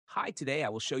Hi, today I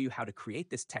will show you how to create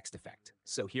this text effect.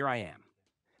 So here I am.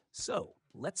 So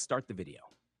let's start the video.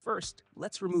 First,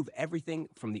 let's remove everything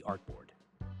from the artboard.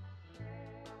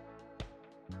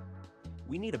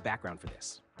 We need a background for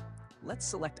this. Let's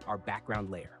select our background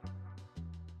layer.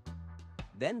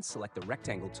 Then select the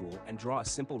rectangle tool and draw a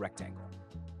simple rectangle.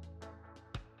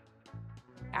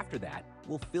 After that,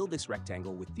 we'll fill this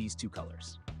rectangle with these two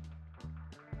colors.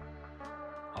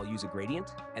 I'll use a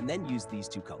gradient and then use these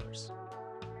two colors.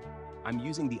 I'm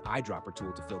using the eyedropper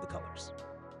tool to fill the colors.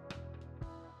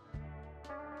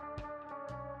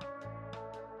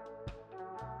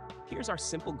 Here's our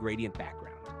simple gradient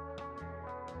background.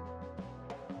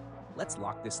 Let's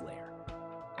lock this layer.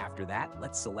 After that,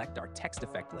 let's select our text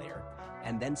effect layer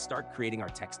and then start creating our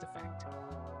text effect.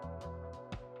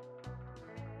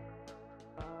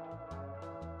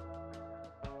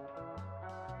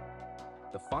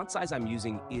 The font size I'm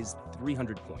using is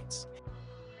 300 points.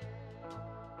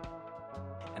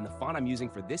 And the font I'm using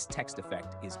for this text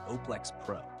effect is Oplex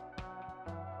Pro.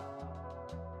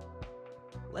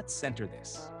 Let's center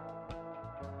this.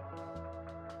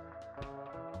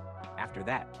 After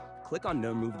that, click on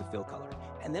Remove the Fill Color,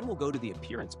 and then we'll go to the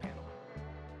Appearance panel.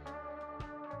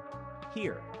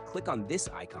 Here, click on this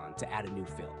icon to add a new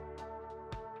fill.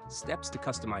 Steps to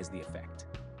customize the effect.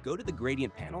 Go to the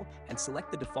Gradient panel and select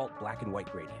the default black and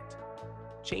white gradient.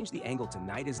 Change the angle to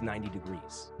 -90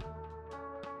 degrees.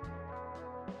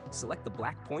 Select the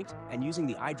black point and using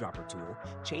the eyedropper tool,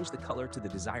 change the color to the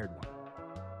desired one.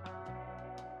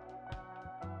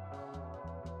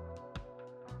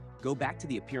 Go back to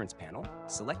the Appearance panel,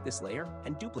 select this layer,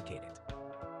 and duplicate it.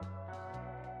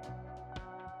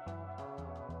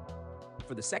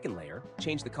 For the second layer,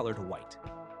 change the color to white.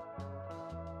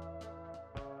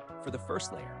 For the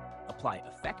first layer, apply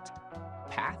Effect,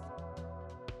 Path,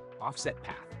 Offset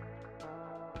Path,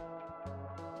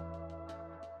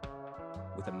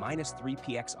 with a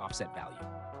 -3px offset value.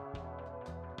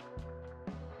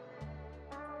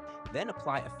 Then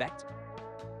apply Effect,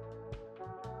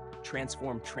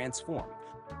 Transform,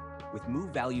 with move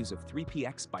values of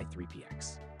 3px by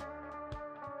 3px.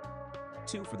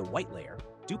 2 for the white layer,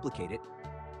 duplicate it,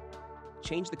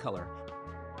 change the color,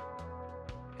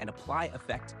 and apply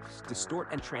Effect, Distort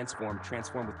and Transform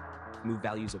with move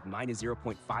values of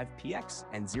 -0.5px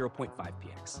and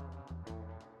 0.5px.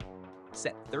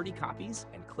 Set 30 copies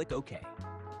and click OK.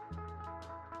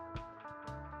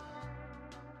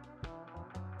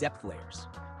 Depth layers.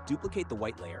 Duplicate the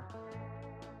white layer,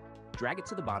 drag it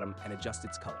to the bottom and adjust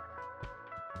its color.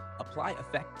 Apply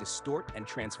Effect, Distort and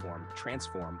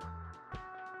Transform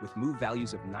with move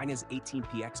values of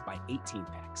 -18px by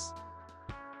 18px.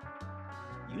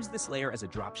 Use this layer as a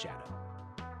drop shadow.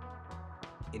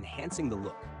 Enhancing the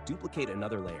look, duplicate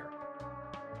another layer.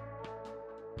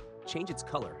 Change its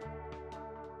color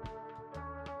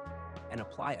and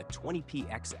apply a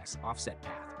 20px offset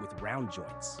path with round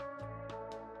joints.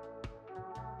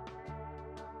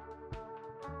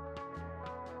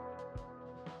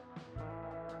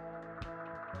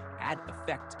 Add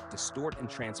Effect, Distort and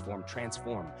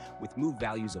Transform with move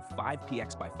values of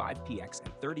 5px by 5px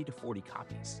and 30 to 40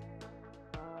 copies.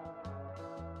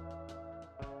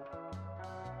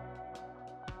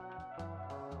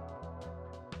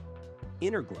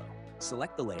 Inner Glow.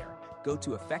 Select the layer, go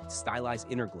to Effect, Stylize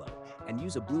Inner Glow, and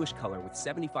use a bluish color with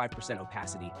 75%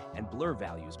 opacity and blur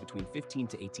values between 15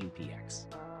 to 18px.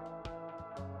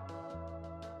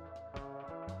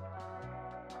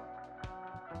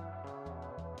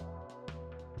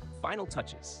 Final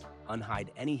touches. Unhide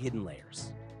any hidden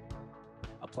layers.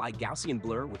 Apply Gaussian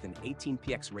blur with an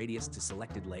 18px radius to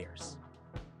selected layers.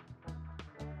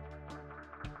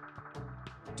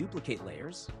 Duplicate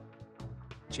layers.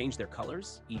 Change their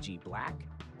colors, e.g. black,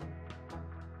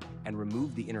 and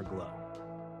remove the inner glow.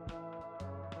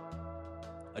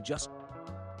 Adjust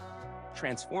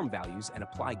transform values and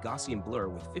apply Gaussian blur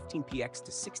with 15px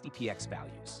to 60px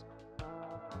values.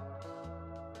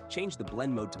 Change the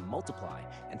blend mode to multiply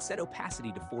and set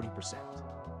opacity to 40%.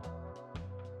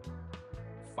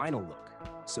 Final look.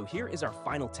 So here is our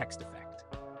final text effect.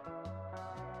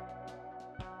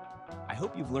 I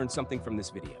hope you've learned something from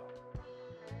this video.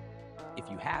 If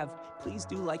you have, please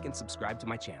do like and subscribe to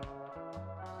my channel.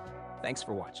 Thanks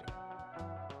for watching.